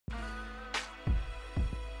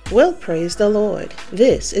Well, praise the Lord.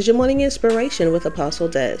 This is your morning inspiration with Apostle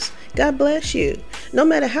Des. God bless you. No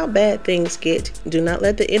matter how bad things get, do not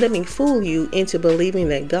let the enemy fool you into believing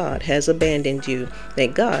that God has abandoned you,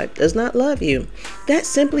 that God does not love you. That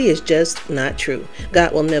simply is just not true.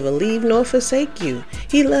 God will never leave nor forsake you.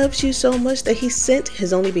 He loves you so much that He sent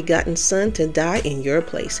His only begotten Son to die in your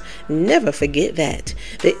place. Never forget that.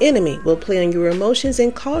 The enemy will play on your emotions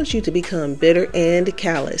and cause you to become bitter and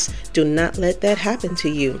callous. Do not let that happen to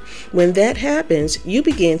you. When that happens, you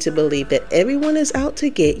begin to believe that everyone is out to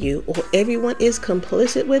get you, or everyone is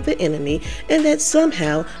complicit with the enemy, and that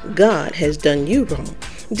somehow God has done you wrong.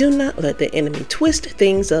 Do not let the enemy twist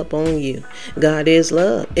things up on you. God is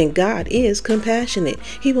love and God is compassionate.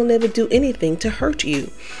 He will never do anything to hurt you.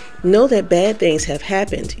 Know that bad things have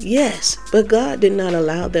happened, yes, but God did not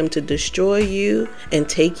allow them to destroy you and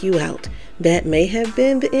take you out. That may have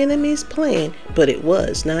been the enemy's plan, but it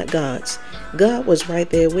was not God's. God was right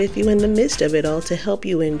there with you in the midst of it all to help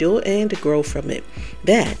you endure and grow from it.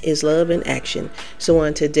 That is love in action. So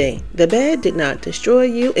on today, the bad did not destroy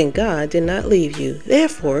you and God did not leave you.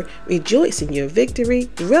 Therefore, rejoice in your victory,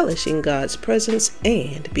 relish in God's presence,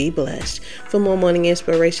 and be blessed. For more morning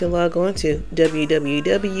inspiration, log on to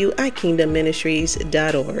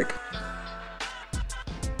www.ikingdomministries.org.